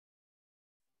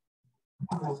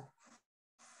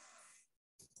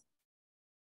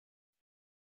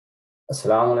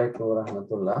Assalamu alaikum wa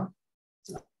rahmatullah.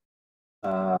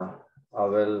 I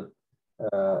will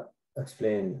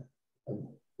explain the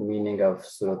meaning of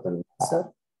Surah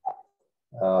Al-Nasr,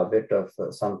 a bit of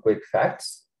some quick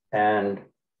facts, and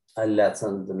a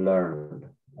lesson learned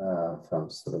from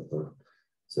Surah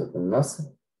Al-Nasr.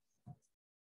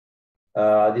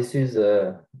 This is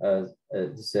a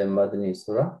Madani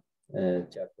Surah,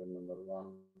 chapter number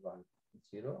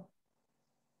 110.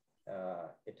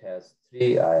 It has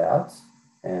 3 ayats,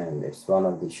 and it's one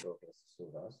of the shortest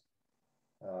surahs.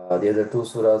 The other 2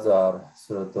 surahs are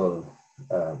Surah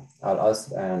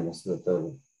Al-Asr and Surah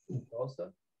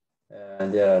Al-Kawthar.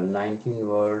 There are 19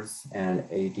 words and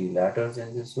 80 letters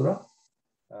in this surah.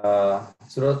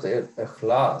 Surah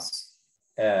Al-Ikhlas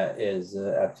is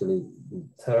actually the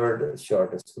 3rd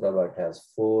shortest surah, but it has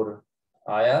 4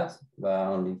 ayats, but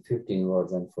only 15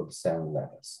 words and 47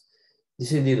 letters.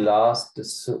 This is the last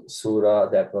surah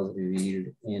that was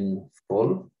revealed in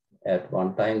full at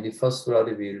one time. The first surah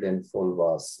revealed in full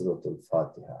was Surah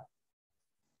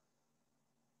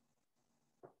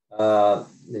Al-Fatiha.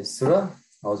 This surah,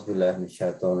 Auzubillahi minash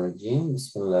shaitanir rajeem,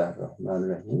 Bismillahir Rahmanir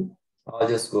Rahim. I'll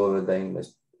just go with the English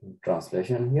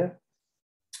translation here.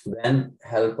 When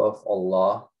help of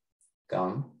Allah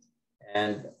come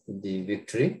and the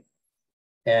victory,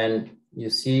 and you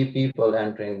see people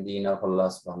entering the deen of Allah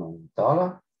subhanahu wa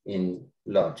ta'ala in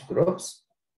large groups,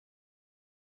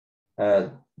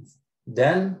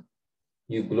 then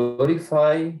you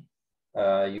glorify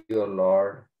your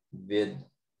Lord with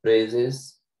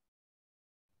praises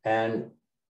and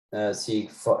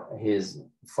seek for his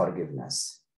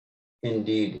forgiveness.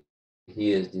 Indeed,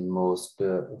 he is the most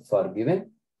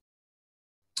forgiving.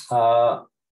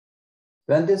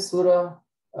 When this surah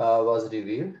was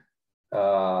revealed,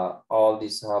 all the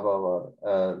Sahaba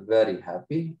were very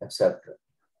happy, except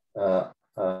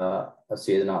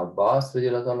Sayyidina Abbas,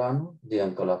 the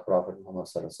uncle of Prophet Muhammad.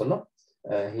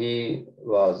 He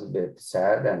was a bit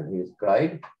sad and he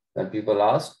cried. When people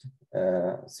asked,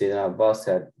 Sayyidina Abbas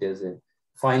said, there's a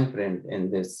fine print in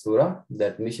this surah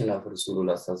that mission of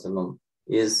Rasulullah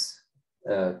is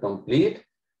complete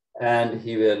and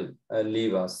he will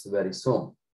leave us very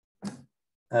soon.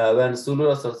 When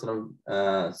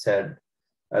Rasulullah said,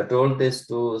 told this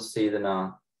to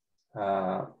Sayyidina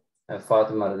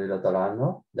Fatima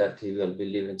that he will be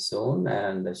leaving soon,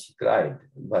 and she cried.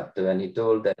 But when he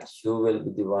told that you will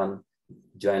be the one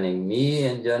joining me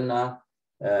in Jannah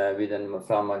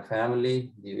from my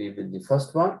family, you will be the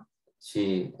first one,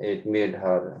 it made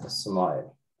her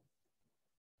smile.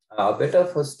 A bit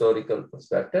of historical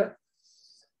perspective.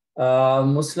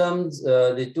 Muslims,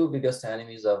 the 2 biggest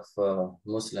enemies of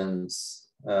Muslims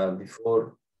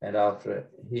before and after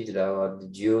Hijrah were the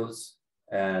Jews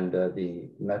and the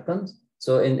Meccans.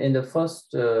 So in the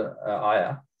first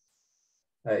ayah,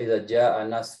 إِذَا جَاءَ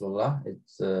نَصْرُ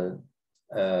اللَّهِ,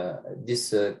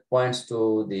 this points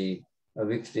to the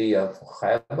victory of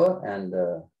Khaybar and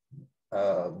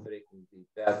breaking the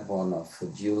backbone of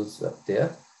Jews up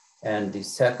there. And the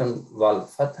second, Wal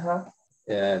Fatha,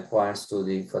 points to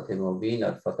the Fatih Mubin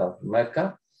or Fatah of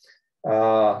Mecca.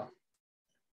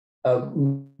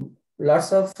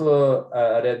 Lots of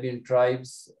Arabian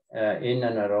tribes in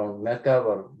and around Mecca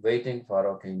were waiting for,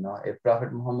 okay, now if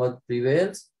Prophet Muhammad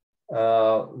prevails,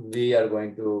 we are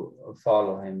going to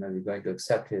follow him and we're going to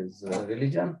accept his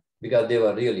religion, because they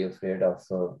were really afraid of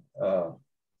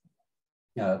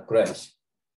Quraysh.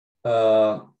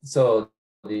 So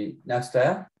the next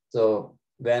ayah, so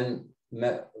when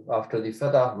after the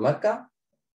Fatah of Mecca,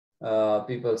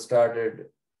 people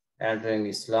started entering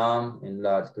Islam in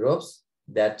large groups.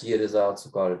 That year is also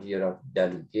called year of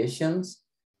delegations.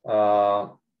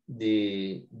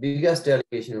 The biggest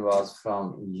delegation was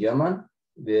from Yemen,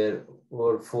 where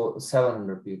over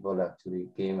 700 people actually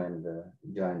came and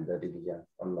joined the religion of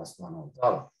Allah subhanahu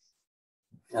wa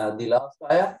ta'ala. The last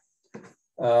ayah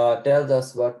tells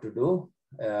us what to do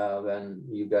when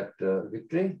you get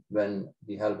victory, when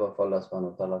the help of Allah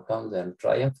subhanahu wa ta'ala comes and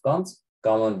triumph comes.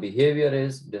 Common behavior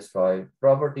is destroy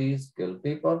properties, kill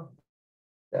people.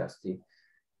 That's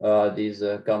these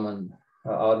common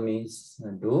armies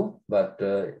do, but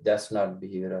that's not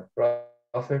behavior of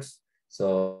prophets.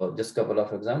 So just a couple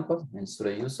of examples in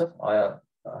Surah Yusuf, ayah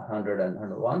 100 and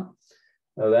 101.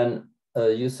 When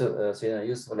Sayyidina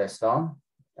Yusuf al-Islam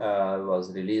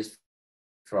was released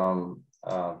from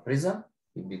prison,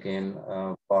 he became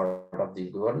part of the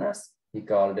governors. He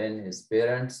called in his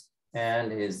parents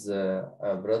and his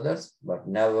brothers, but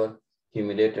never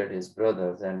humiliated his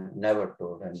brothers and never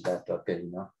told him that, okay,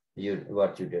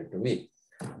 what you did to me.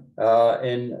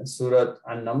 In Surah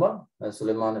An-Naml,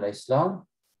 Sulaiman alayhi salam,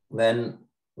 when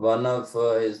one of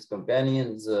his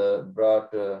companions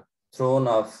brought a throne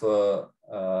of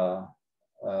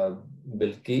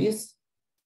Bilqis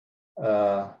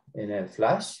in a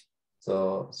flash,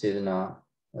 so Sayyidina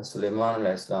Sulaiman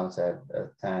alayhi salam said,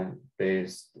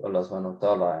 praised Allah subhanahu wa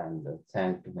ta'ala and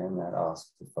thanked him and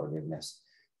asked for forgiveness.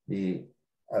 The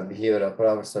behavior of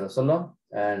Prophet sallallahu alaihi wasallam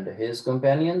and his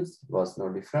companions was no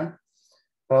different.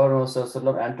 Prophet sallallahu alaihi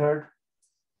wasallam entered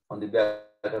on the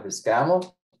back of his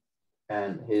camel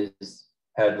and his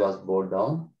head was bowed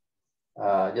down.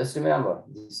 Just remember,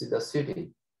 this is the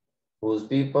city whose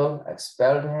people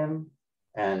expelled him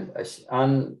and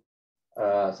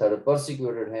sort of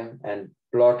persecuted him and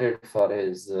plotted for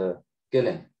his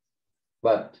killing.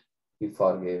 But he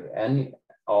forgave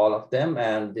all of them,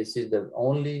 and this is the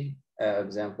only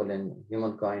example in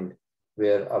humankind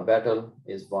where a battle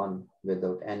is won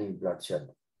without any bloodshed.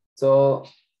 So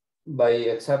by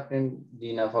accepting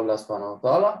Deen of Allah subhanahu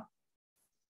wa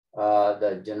ta'ala,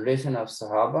 the generation of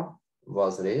Sahaba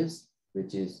was raised,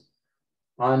 which is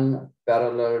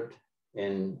unparalleled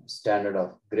in standard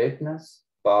of greatness,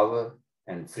 power,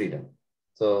 and freedom.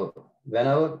 So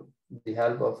whenever the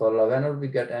help of Allah, whenever we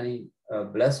get any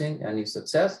blessing, any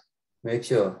success, make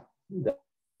sure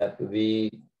that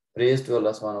we praise to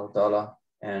Allah subhanahu wa ta'ala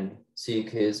and seek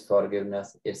his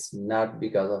forgiveness. It's not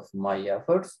because of my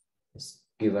efforts, it's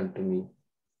given to me.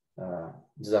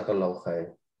 Jazakallahu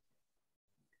khair.